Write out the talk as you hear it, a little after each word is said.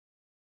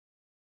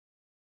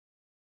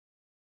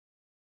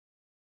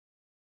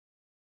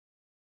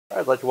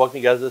I'd like to welcome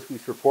you guys to this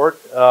week's report.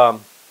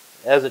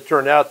 As it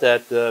turned out,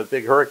 that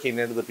big hurricane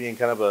ended up being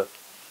kind of a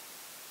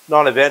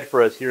non-event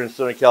for us here in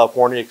Southern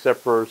California,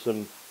 except for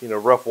some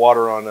rough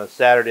water on a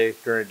Saturday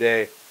during the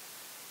day,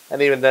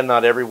 and even then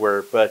not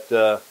everywhere. But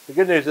the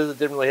good news is it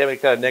didn't really have any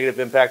kind of negative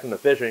impact on the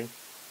fishing,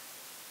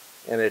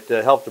 and it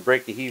helped to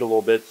break the heat a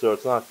little bit, so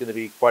it's not going to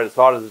be quite as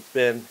hot as it's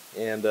been,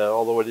 and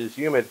although it is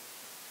humid.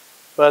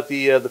 But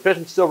the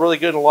fishing's still really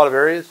good in a lot of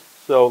areas,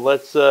 so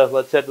let's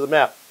head to the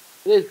map.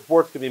 Today's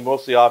report's going to be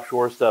mostly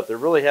offshore stuff. There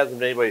really hasn't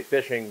been anybody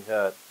fishing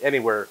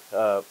anywhere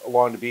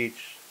along the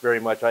beach very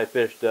much. I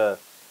fished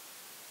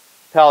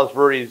Palos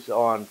Verdes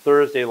on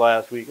Thursday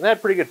last week, and I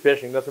had pretty good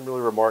fishing. Nothing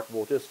really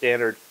remarkable, just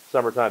standard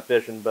summertime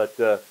fishing. But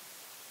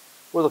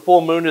with a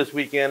full moon this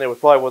weekend, it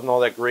probably wasn't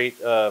all that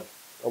great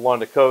along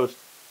the coast.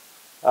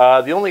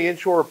 The only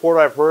inshore report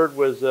I've heard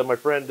was my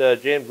friend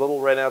James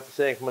Little ran out to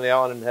San Clemente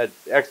Island and had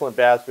excellent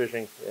bass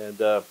fishing,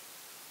 and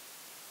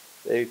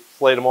they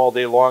slayed them all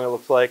day long, it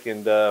looks like,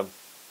 and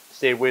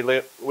stayed way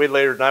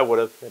later than I would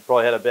have. I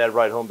probably had a bad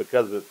ride home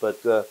because of it.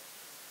 But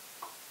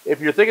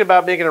if you're thinking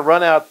about making a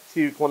run out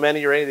to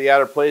Clemente or any of the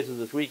outer places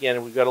this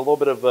weekend, we've got a little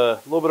bit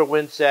of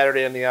wind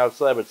Saturday on the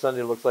outside, but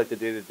Sunday looks like the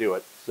day to do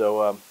it.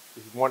 So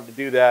if you wanted to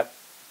do that,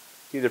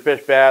 either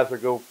fish bass or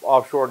go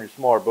offshore in your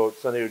smaller boat,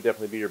 Sunday would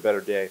definitely be your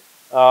better day.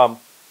 So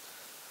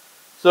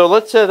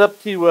let's head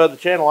up to the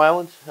Channel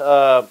Islands.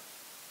 The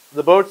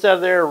boats out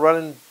of there are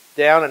running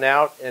down and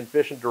out and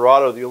fishing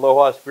Dorado. The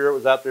Aloha Spirit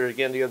was out there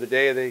again the other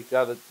day. They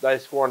got a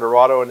nice score on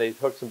Dorado, and they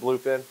hooked some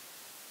bluefin.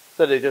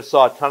 Said they just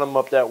saw a ton of them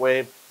up that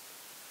way.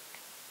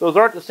 Those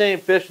aren't the same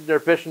fish that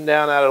they're fishing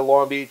down out of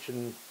Long Beach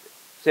and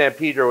San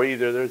Pedro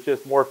either. There's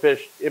just more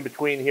fish in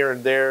between here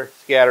and there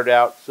scattered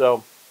out.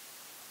 So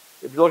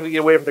if you're looking to get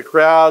away from the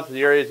crowds,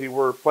 the areas you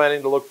were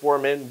planning to look for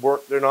them in,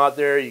 they're not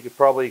there, you could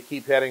probably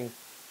keep heading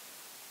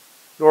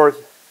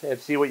north and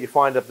see what you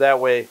find up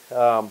that way.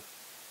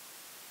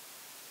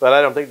 But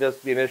I don't think that's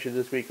going to be an issue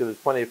this week because there's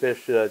plenty of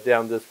fish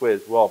down this way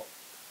as well.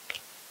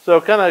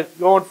 So kind of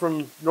going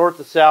from north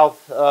to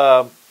south,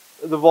 the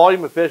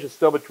volume of fish is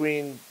still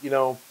between,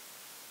 from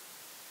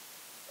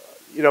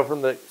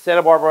the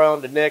Santa Barbara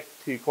Island to Nick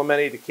to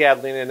Clemente to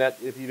Catalina, and that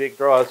if you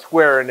draw a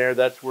square in there,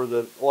 that's where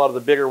a lot of the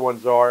bigger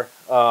ones are.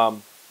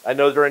 I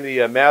know during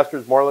the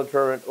Masters Marlin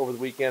tournament over the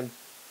weekend,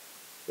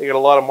 they got a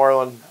lot of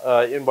marlin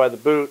in by the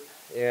boot,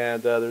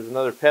 and there's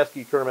another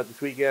pesky tournament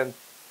this weekend.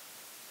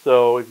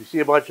 So if you see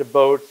a bunch of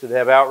boats that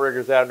have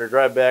outriggers out and they're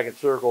driving back in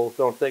circles,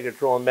 don't think they're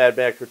trolling mad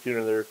bags for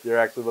tuna. They're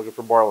actually looking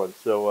for marlin.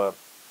 So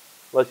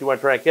unless you want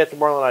to try and catch a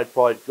marlin, I'd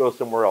probably go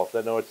somewhere else.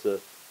 I know it's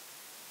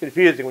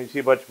confusing when you see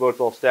a bunch of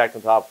boats all stacked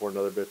on top of one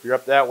another, but if you're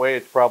up that way,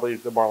 it's probably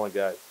the marlin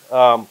guys.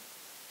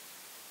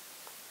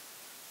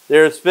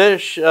 There's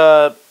fish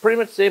pretty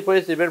much the same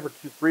place they've been for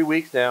 3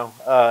 weeks now,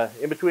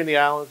 in between the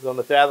islands, on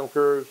the fathom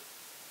curves,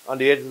 on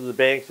the edges of the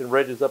banks and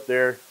ridges up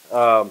there.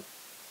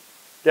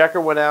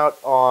 Decker went out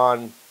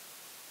on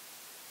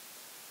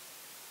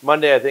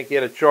Monday. I think he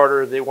had a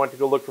charter. They went to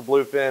go look for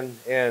bluefin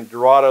and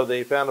Dorado.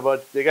 They found a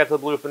bunch. They got to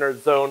the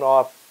bluefin zone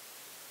off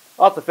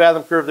the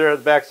fathom curve there at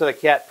the backside of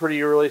Cat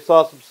pretty early.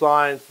 Saw some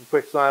signs, some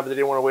quick signs, but they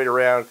didn't want to wait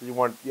around because didn't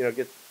want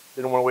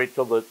to wait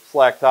till the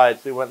slack tide.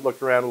 So they went and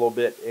looked around a little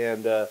bit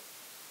and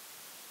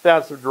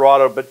found some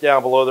Dorado. But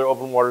down below their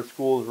open water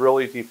school is real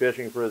easy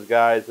fishing for his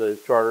guys.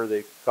 His charter,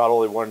 they caught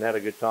all they wanted and had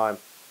a good time.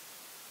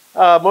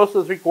 Most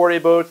of the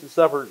 3/4 boats and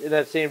stuff are in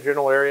that same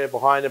general area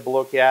behind and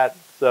below Cat.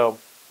 So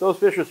those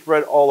fish are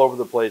spread all over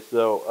the place.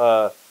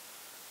 So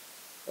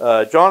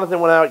Jonathan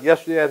went out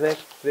yesterday, I think.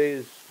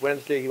 Today's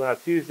Wednesday. He went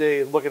out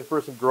Tuesday looking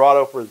for some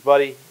Dorado for his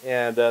buddy.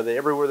 And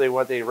everywhere they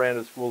went, they ran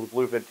into schools of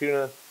bluefin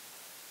tuna.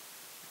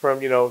 From,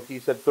 he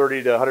said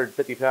 30 to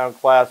 150 pound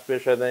class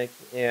fish, I think.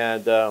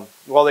 And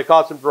while they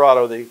caught some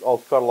Dorado, they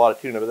also caught a lot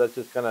of tuna. But that's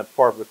just kind of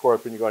par for the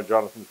course when you go on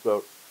Jonathan's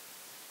boat.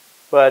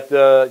 But,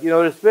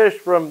 there's fish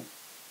from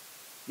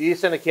the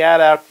east end of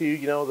Cat out to,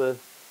 the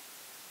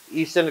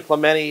east end of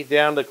Clemente,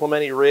 down to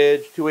Clemente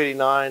Ridge,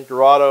 289,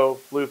 Dorado,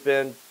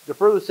 bluefin. The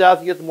further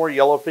south you get, the more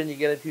yellowfin you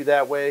get into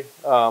that way.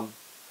 Some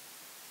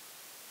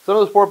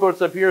of the sport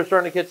boats up here are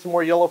starting to catch some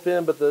more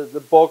yellowfin, but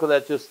the bulk of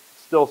that just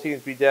still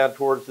seems to be down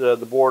towards the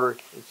border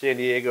in San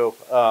Diego.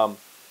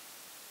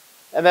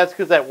 And that's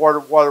because that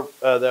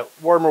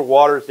warmer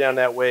water is down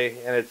that way,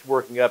 and it's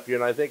working up here.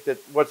 And I think that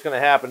what's going to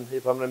happen,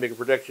 if I'm going to make a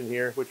prediction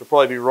here, which will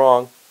probably be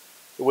wrong,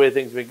 the way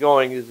things have been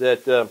going, is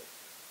that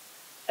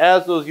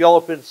as those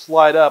yellowfins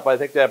slide up, I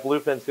think that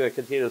bluefin is going to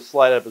continue to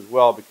slide up as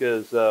well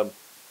because,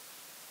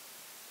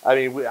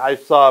 I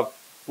saw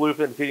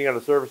bluefin feeding on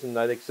the surface in,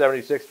 I think,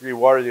 76-degree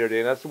water the other day,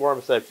 and that's the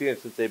warmest I've seen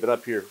it since they've been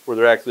up here, where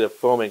they're actually up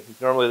foaming.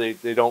 Normally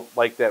they don't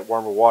like that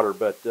warmer water,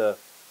 but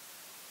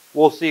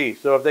we'll see.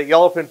 So if that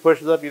yellowfin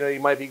pushes up, you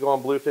might be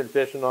going bluefin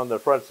fishing on the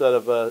front side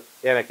of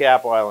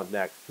Anacapa Island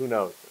next. Who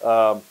knows?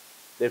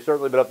 They've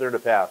certainly been up there in the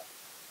past.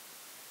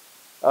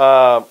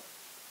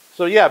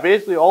 So yeah,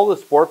 basically all the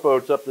sport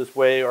boats up this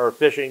way are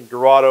fishing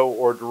Dorado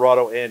or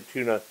Dorado and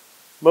tuna.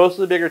 Most of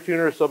the bigger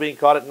tuna are still being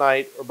caught at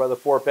night or by the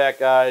 4-pack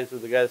guys or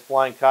the guys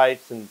flying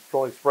kites and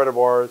trolling spreader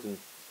bars and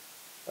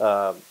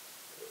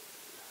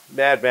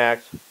Mad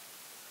Max.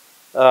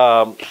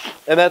 And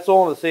that's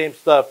all in the same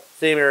stuff,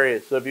 same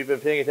areas. So if you've been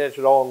paying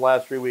attention at all in the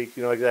last 3 weeks,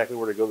 you know exactly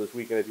where to go this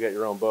weekend if you got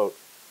your own boat.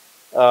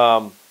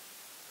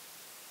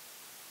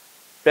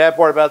 Bad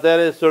part about that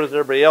is so does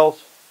everybody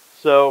else.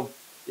 So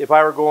if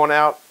I were going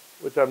out,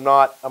 which I'm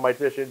not, I might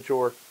fish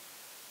inshore,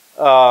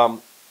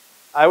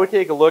 I would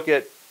take a look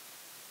at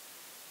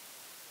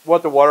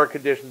what the water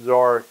conditions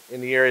are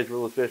in the areas where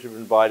those fish have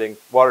been biting,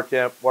 water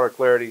temp, water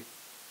clarity,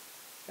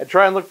 and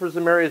try and look for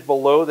some areas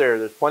below there.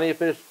 There's plenty of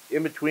fish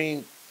in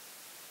between,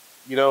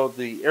 you know,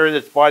 the area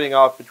that's biting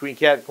off between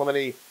Cat and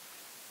Clemente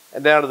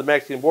and down to the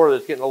Mexican border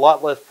that's getting a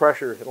lot less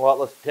pressure and a lot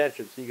less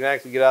attention. So you can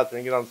actually get out there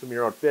and get on some of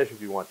your own fish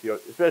if you want to,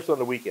 especially on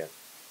the weekend.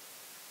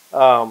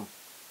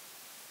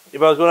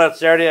 If I was going out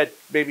Saturday, I'd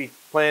maybe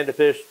plan to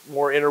fish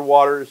more inner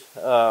waters,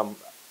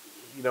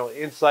 you know,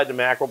 inside the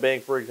mackerel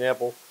bank, for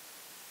example.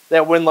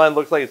 That wind line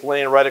looks like it's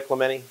laying right at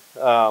Clemente.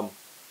 And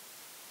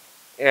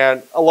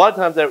a lot of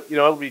times that, you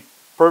know, it'll be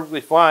perfectly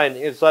fine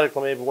inside of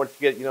Clemente, but once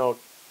you get, you know,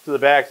 to the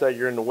backside,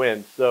 you're in the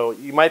wind. So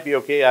you might be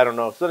okay, I don't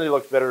know. Sunday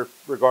looks better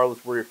regardless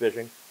of where you're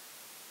fishing.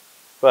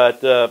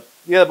 But,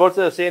 yeah, the boats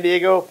out of San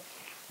Diego,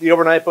 the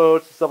overnight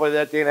boats, stuff like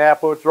that, day and a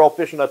half boats, they're all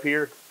fishing up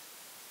here.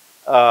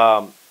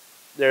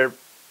 They're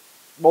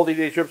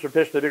multi-day trips are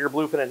fishing the bigger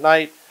bluefin at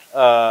night,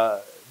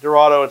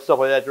 Dorado and stuff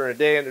like that during the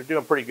day, and they're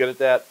doing pretty good at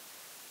that.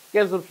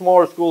 Getting some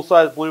smaller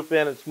school-sized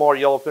bluefin and smaller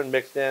yellowfin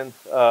mixed in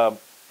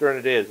during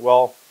the day as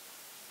well.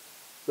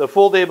 The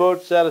full-day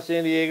boats out of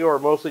San Diego are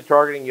mostly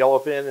targeting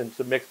yellowfin and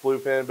some mixed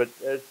bluefin, but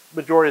the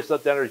majority of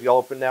stuff down there is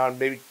yellowfin now, and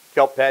maybe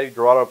kelp patty,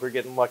 Dorado if you're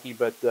getting lucky,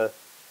 but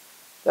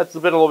that's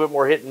been a little bit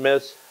more hit and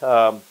miss.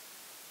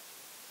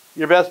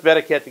 Your best bet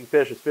at catching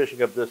fish is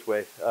fishing up this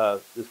way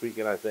this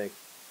weekend, I think.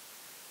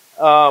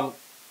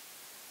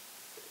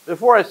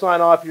 Before I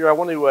sign off here, I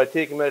want to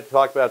take a minute to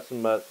talk about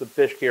some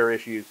fish care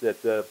issues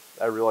that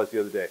I realized the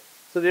other day.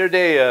 So the other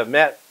day,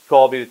 Matt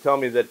called me to tell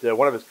me that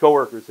one of his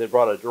coworkers had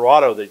brought a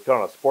Dorado that he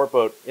caught on a sport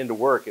boat into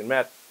work. And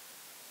Matt,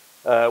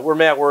 where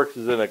Matt works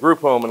is in a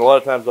group home, and a lot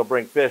of times they'll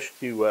bring fish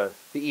to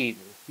eat.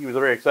 He was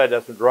very excited to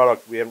have some Dorado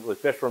because we haven't really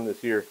fished from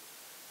this year.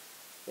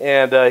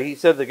 And he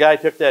said the guy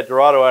took that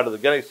Dorado out of the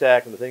gunny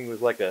sack, and the thing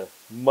was like a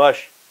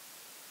mush,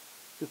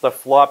 just a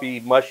floppy,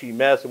 mushy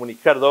mess. And when he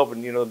cut it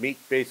open, you know, the meat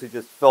basically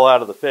just fell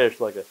out of the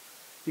fish. Like a,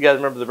 you guys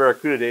remember the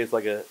Barracuda days,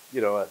 like a,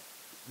 you know, a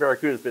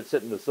Barracuda's been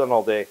sitting in the sun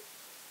all day.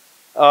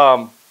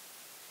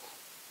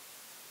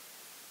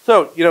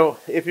 So, you know,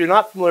 if you're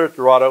not familiar with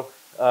Dorado,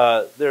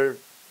 they're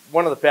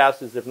one of the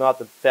fastest, if not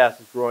the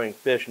fastest growing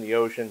fish in the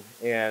ocean.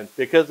 And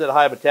because of that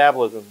high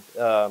metabolism,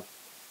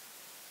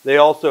 they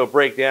also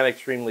break down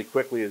extremely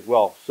quickly as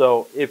well.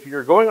 So if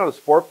you're going on a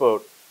sport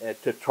boat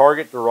to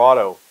target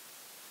Dorado,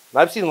 and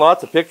I've seen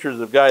lots of pictures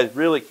of guys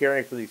really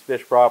caring for these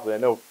fish properly. I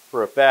know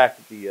for a fact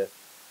that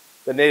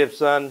the Native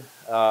Son,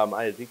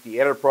 I think the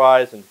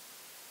Enterprise, and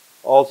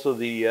also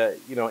the,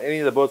 you know, any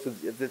of the boats,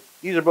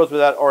 these are boats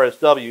without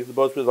RSW. The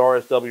boats with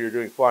RSW are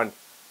doing fine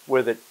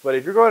with it. But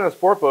if you're going on a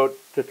sport boat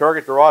to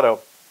target Dorado,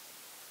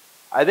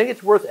 I think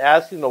it's worth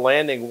asking the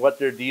landing what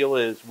their deal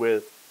is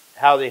with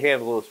how they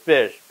handle those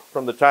fish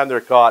from the time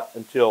they're caught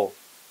until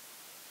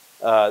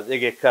they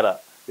get cut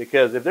up.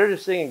 Because if they're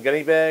just sitting in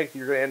gunny bags,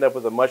 you're going to end up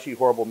with a mushy,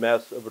 horrible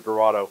mess of a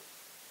Dorado.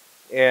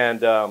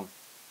 And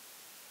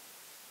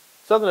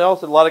something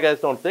else that a lot of guys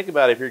don't think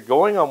about, if you're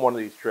going on one of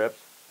these trips,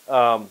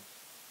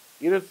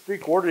 even if it's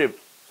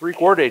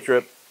three-quarter day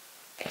trip,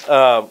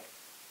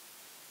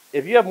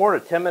 if you have more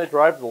than a 10-minute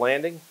drive to the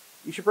landing,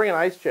 you should bring an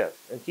ice chest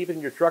and keep it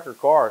in your truck or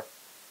car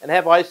and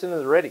have ice in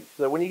it ready.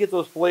 So that when you get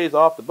those fillets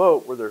off the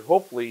boat, where they're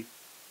hopefully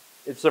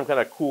in some kind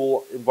of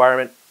cool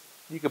environment,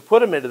 you can put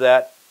them into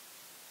that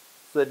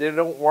so that they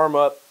don't warm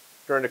up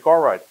during the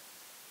car ride.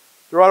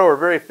 Dorado are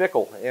very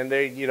fickle, and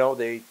they, you know,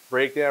 they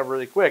break down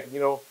really quick. You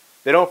know,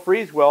 they don't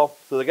freeze well,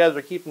 so the guys that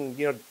are keeping,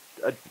 you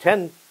know,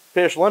 10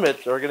 fish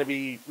limits are going to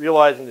be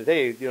realizing that,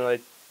 hey, you know, they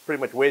pretty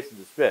much wasted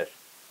this fish.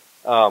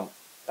 I'm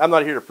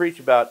not here to preach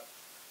about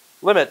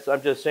limits.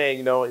 I'm just saying,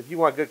 you know, if you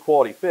want good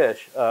quality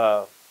fish,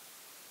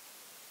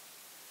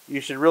 you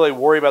should really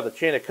worry about the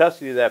chain of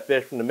custody of that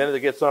fish from the minute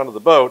it gets onto the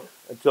boat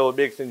until it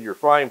makes into your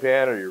frying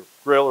pan or your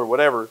grill or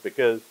whatever,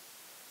 because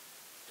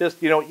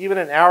just, you know, even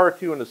an hour or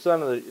two in the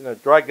sun in a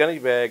dry gunny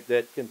bag,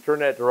 that can turn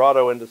that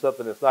Dorado into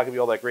something that's not going to be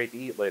all that great to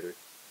eat later.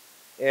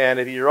 And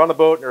if you're on the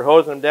boat and you're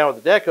hosing them down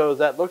with the deck hose,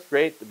 that looks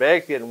great. The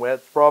bag's getting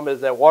wet. The problem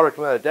is that water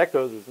coming out of the deck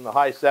hose is in the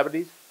high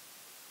 70s.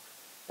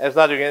 And it's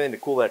not doing anything to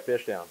cool that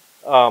fish down.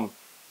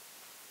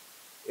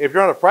 If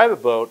you're on a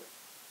private boat,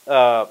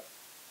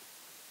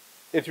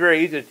 it's very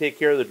easy to take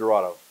care of the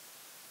Dorado.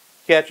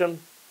 Catch them,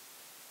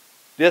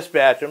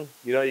 dispatch them.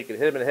 You know, you can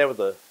hit them in the head with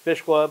a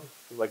fish club,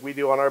 like we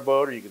do on our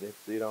boat, or you can,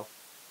 you know,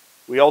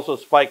 we also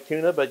spike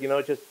tuna, but, you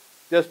know, just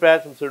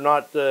dispatch them so they're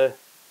not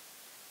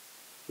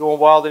going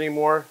wild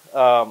anymore.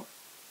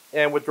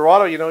 And with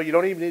Dorado, you know, you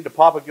don't even need to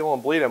pop a gill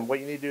and bleed them. What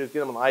you need to do is get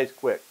them on ice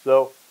quick.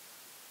 So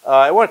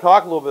I want to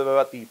talk a little bit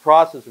about the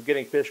process of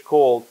getting fish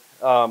cold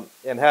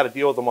and how to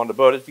deal with them on the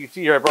boat. As you can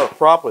see here, I brought a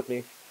prop with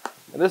me.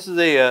 And this is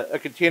a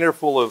container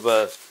full of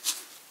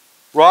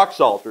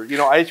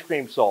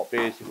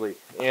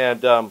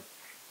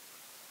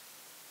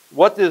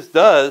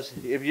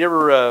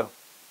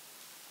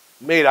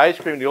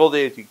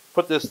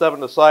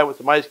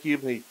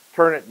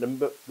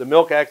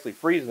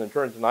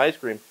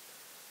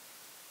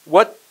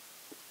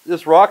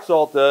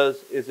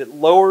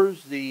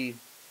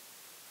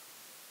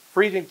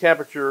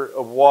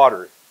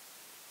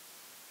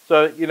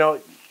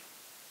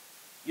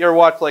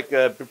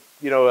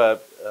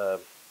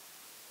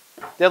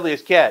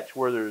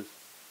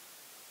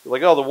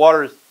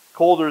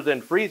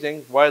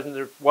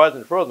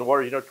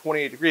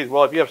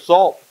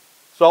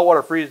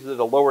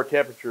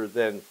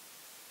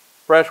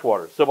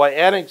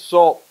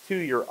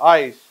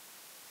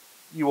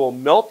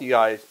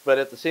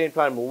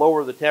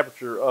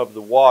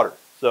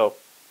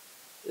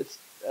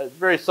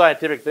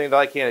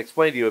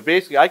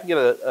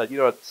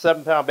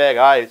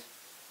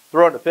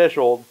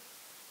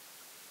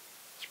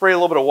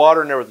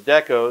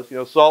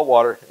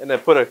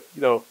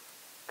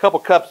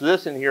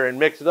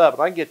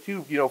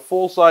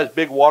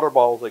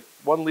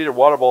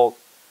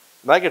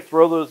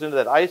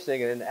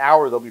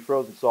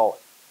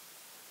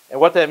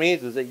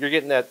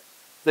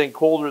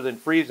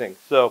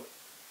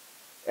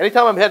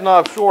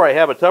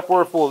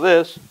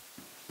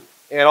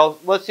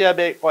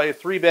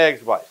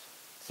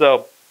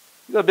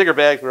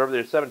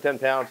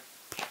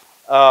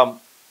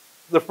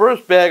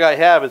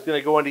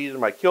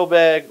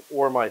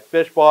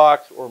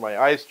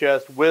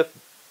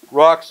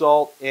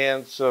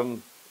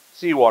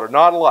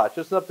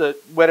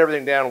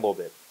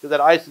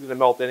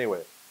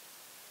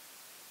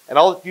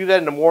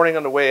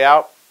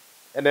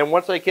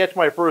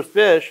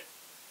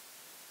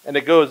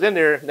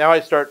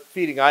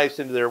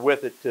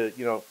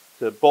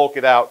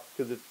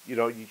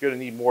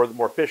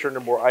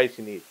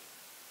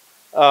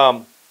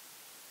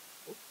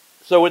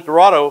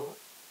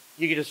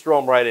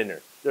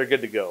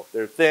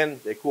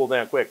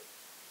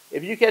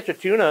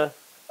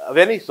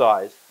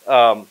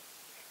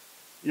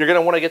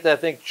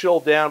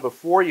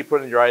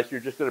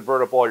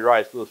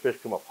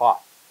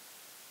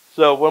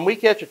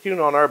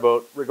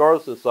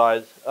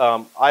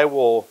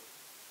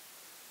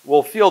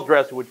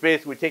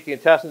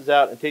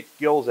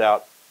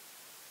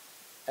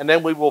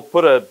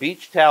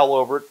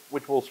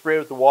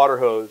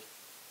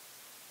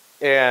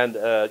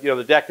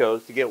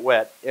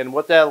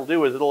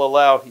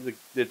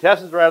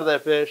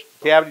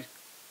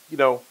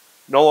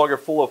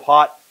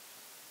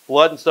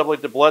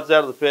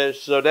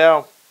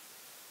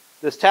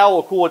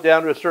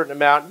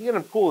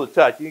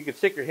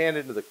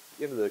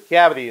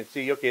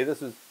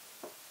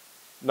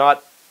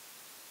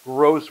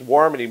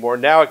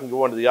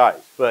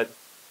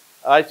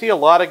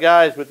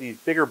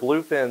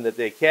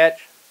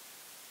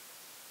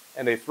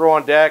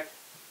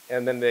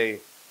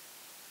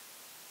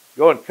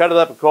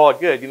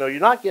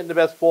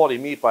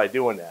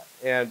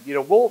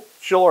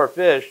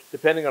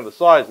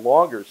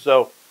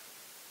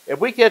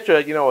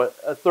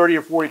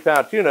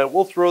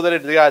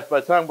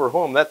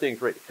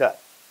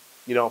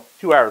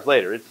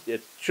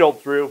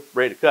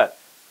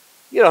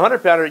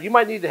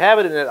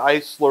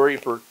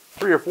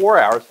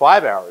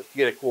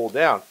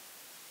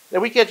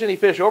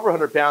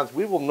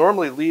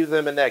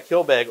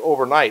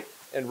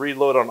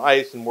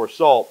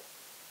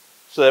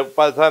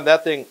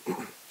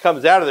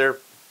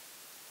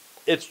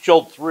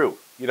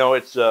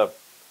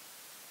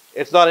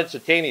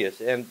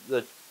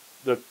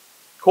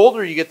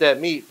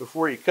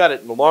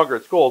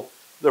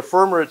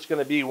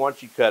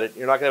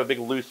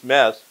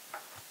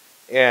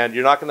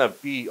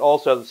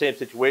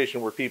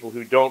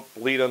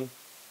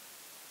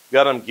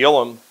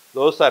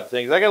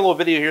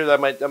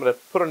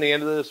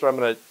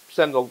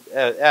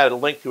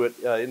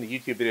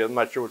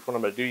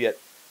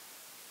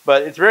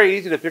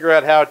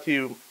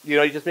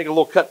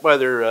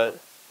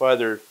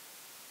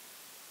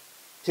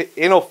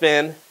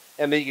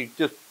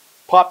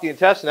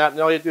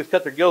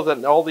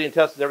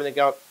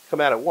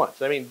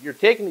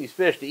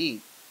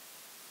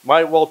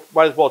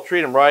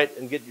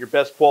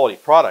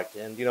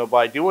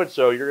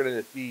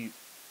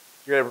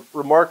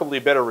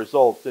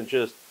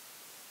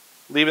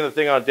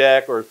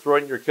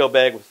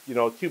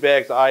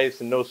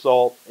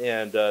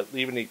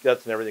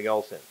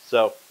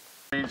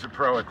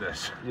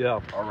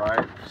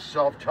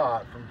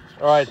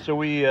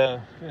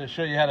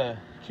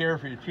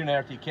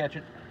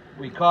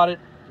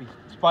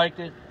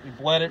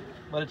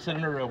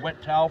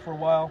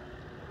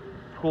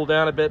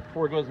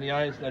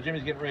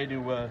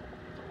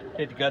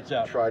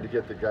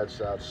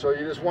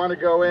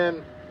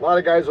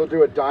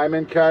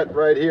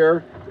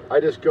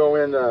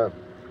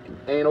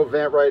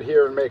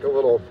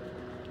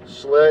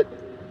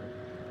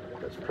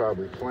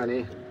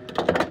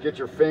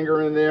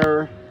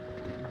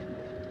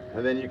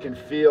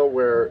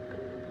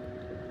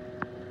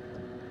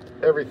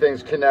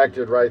everything's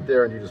connected right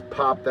there, and you just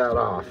pop that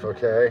off,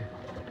 okay?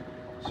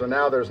 So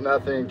now there's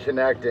nothing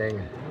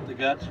connecting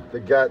the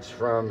guts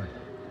from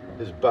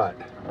his butt.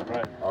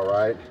 Right. All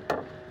right.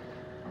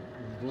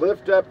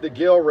 Lift up the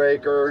gill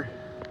raker,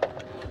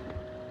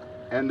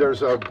 and there's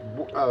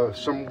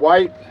some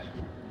white,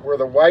 where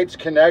the white's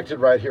connected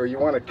right here. You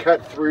want to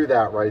cut through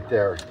that right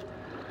there.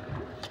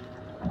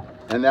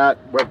 And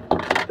what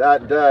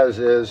that does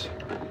is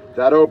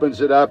that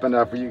opens it up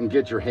enough where you can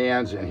get your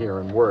hands in here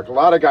and work. A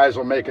lot of guys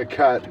will make a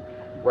cut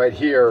right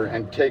here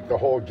and take the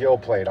whole gill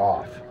plate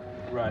off.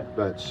 Right.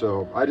 But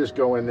so I just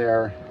go in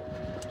there,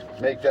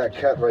 make that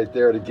cut right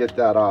there to get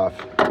that off.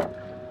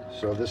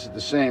 So this is the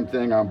same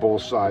thing on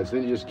both sides.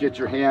 Then you just get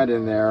your hand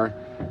in there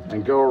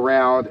and go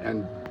around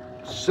and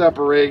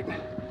separate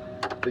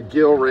the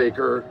gill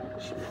raker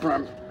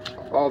from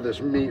all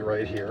this meat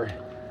right here.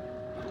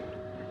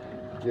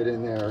 Get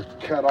in there,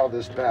 cut all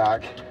this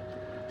back,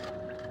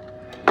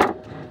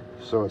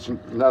 so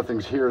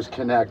nothing's here is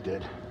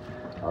connected.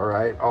 All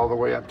right, all the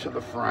way up to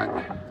the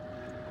front.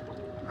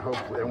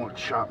 Hopefully I won't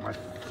chop my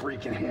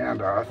freaking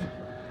hand off.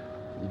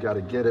 You got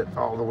to get it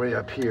all the way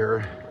up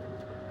here,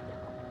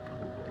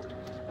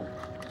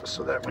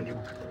 so that when you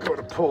go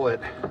to pull it,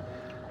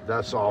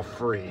 that's all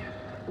free.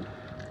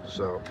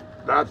 So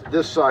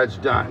this side's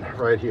done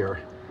right here.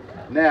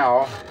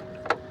 Now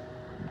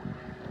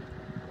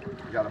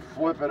you got to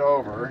flip it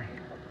over.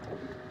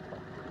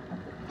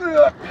 And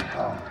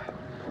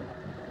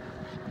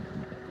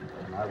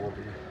I will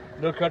be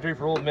No country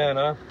for old men,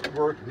 huh?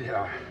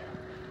 yeah.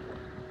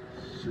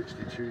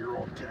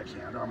 62-year-old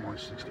deckhand. I'm only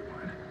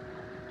 61.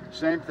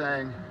 Same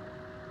thing.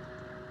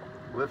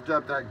 Lift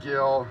up that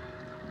gill.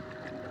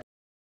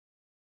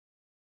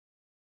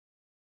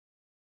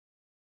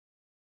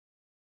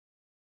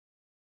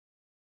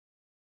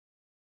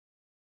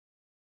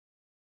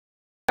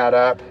 That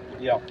up.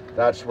 Yeah.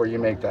 That's where you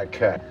make that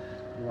cut.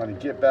 You want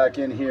to get back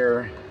in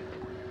here,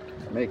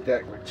 make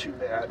that look too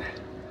bad.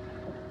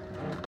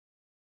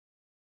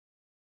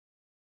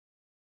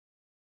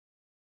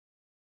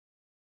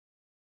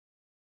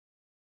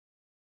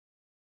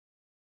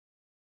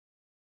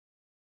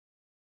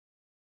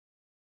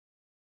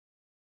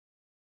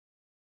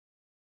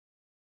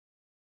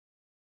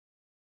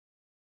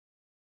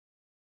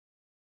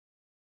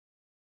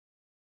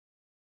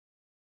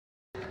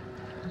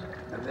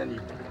 And then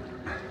you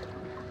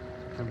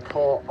can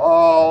pull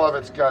all of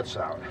its guts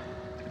out.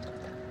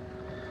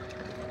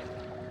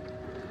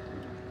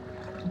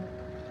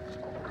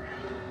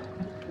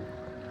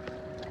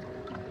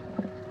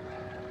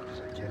 Does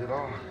that get it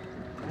all?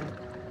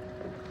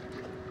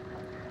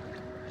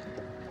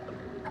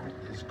 What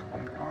is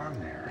going on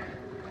there?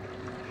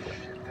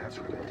 Shit, that's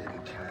what I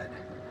didn't cut.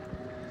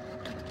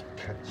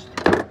 Cut this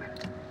through. There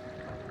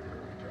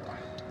we go.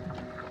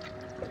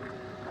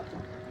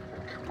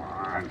 Come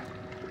on.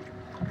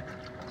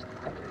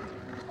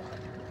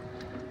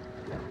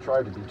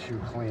 Tried to be too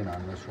clean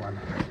on this one.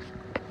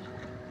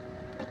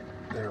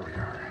 There we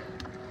are.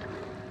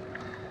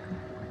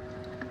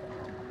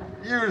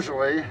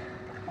 Usually,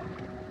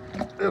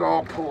 it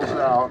all pulls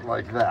out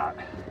like that.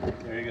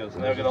 There you go. So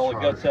now we got all the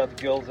guts out,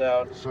 the gills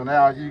out. So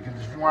now you can,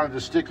 if you wanted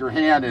to stick your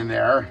hand in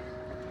there,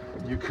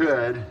 you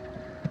could.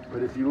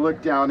 But if you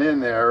look down in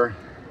there,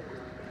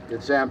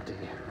 it's empty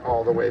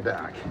all the way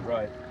back.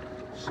 Right.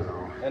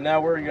 So. And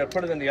now where you got to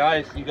put it in the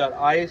ice, you got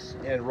ice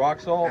and rock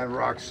salt. And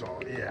rock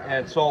salt, yeah.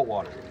 And salt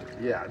water.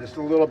 Yeah, just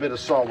a little bit of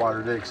salt water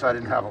today because I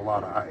didn't have a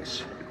lot of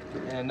ice.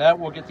 And that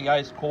will get the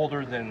ice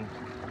colder than...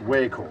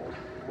 Way cold.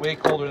 Way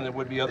colder than it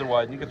would be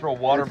otherwise. And you can throw a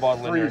water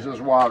bottle in there. It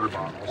freezes water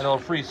bottles. And it'll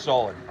freeze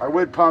solid. I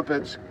would pump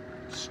its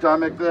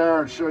stomach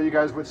there and show you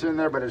guys what's in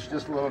there, but it's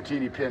just little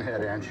teeny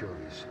pinhead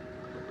anchovies.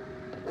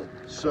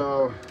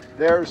 So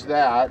there's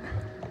that.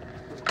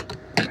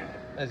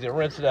 As you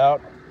rinse it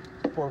out,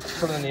 put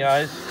it in the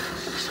ice.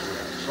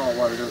 Salt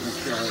water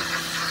doesn't kill it.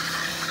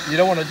 You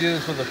don't want to do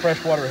this with a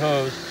freshwater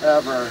hose.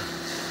 Ever.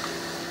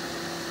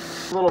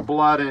 A little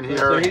blood in here.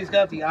 So he's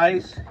got the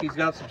ice, he's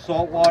got some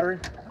salt water,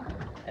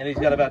 and he's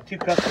got about 2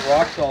 cups of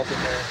rock salt in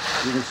there.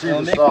 You can see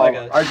the salt.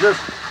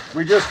 Like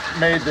we just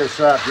made this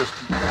up just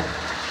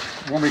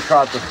when we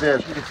caught the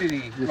fish. You can see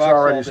the it's rock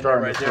already salt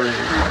in there starting right to there.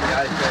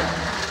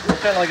 freeze.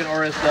 It's kind of like an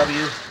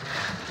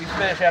RSW. These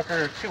fish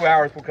after 2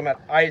 hours will come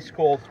out ice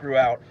cold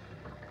throughout.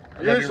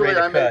 Usually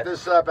I make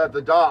this up at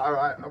the dock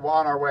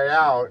on our way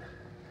out,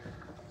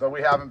 but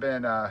we haven't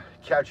been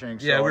catching.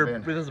 So yeah,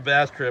 this is a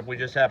bass trip. We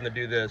just happened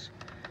to do this.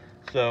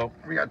 So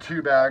we got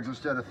 2 bags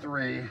instead of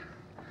 3.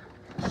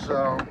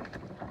 So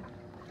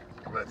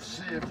let's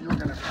see if you're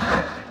gonna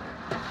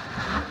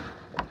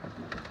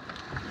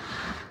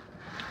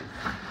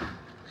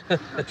fit.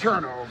 A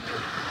turnover.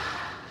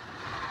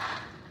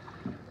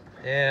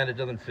 And it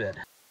doesn't fit.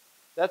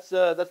 That's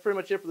pretty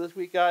much it for this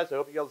week, guys. I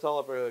hope you guys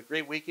all have a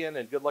great weekend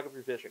and good luck if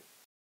you're fishing.